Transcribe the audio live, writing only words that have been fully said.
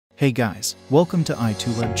Hey guys, welcome to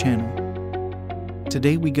iToolab channel.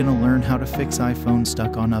 Today we gonna learn how to fix iPhone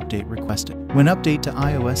stuck on update requested when update to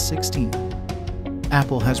iOS 16.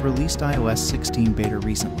 Apple has released iOS 16 beta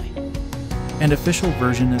recently, and official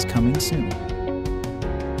version is coming soon.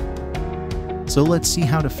 So let's see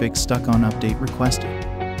how to fix stuck on update requested.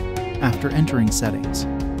 After entering settings,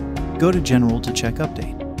 go to General to check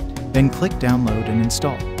update, then click download and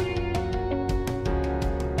install.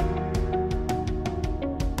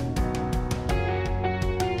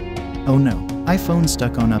 Oh no, iPhone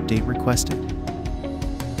stuck on update requested.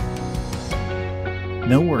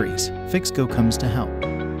 No worries, FixGo Comes to help.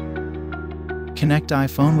 Connect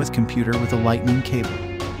iPhone with computer with a lightning cable.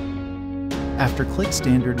 After click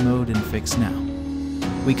standard mode and fix now.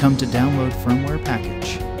 We come to download firmware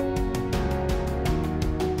package.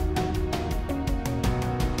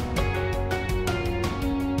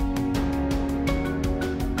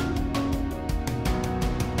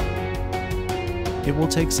 It will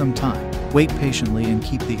take some time. Wait patiently and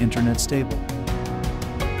keep the internet stable.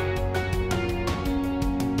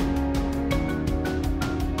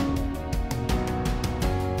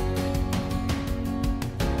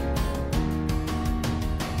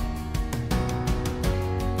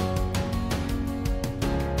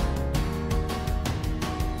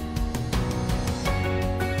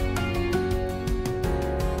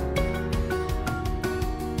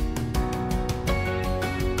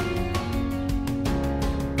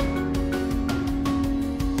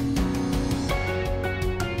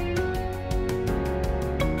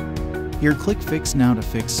 Here click Fix Now to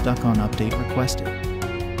fix stuck on update requested.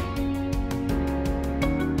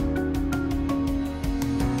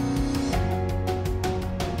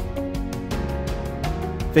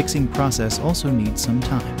 Fixing process also needs some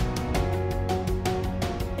time.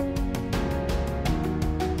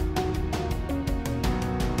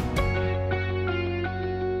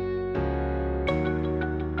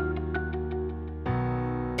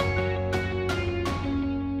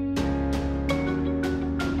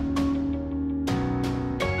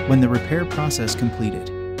 When the repair process completed,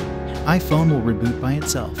 iPhone will reboot by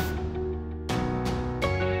itself.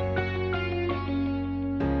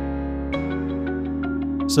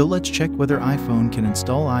 So let's check whether iPhone can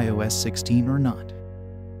install iOS 16 or not.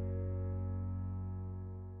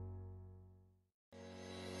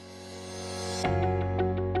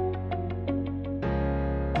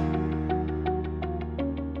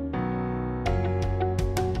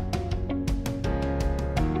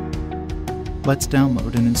 Let's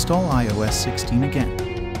download and install iOS 16 again.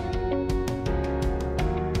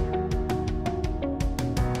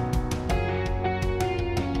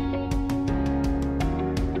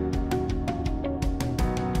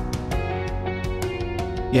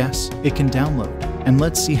 Yes, it can download, and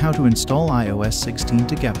let's see how to install iOS 16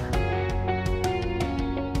 together.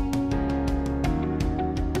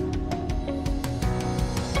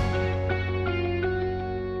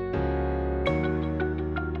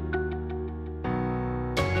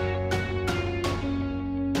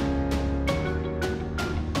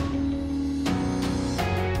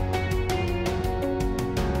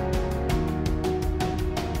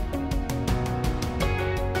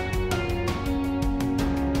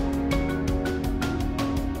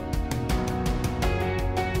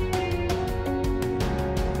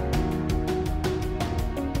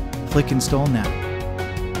 Click Install Now.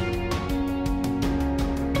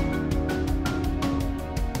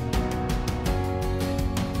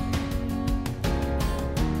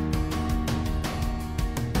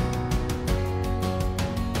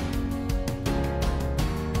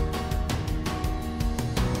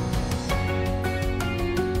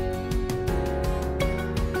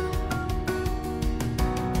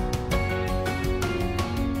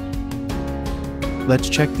 Let's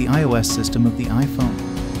check the iOS system of the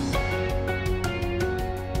iPhone.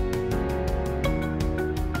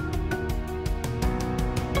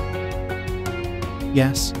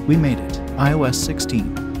 Yes, we made it. iOS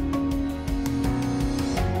 16.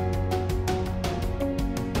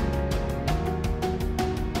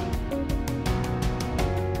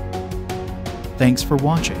 Thanks for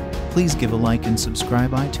watching. Please give a like and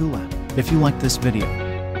subscribe iToolab if you like this video.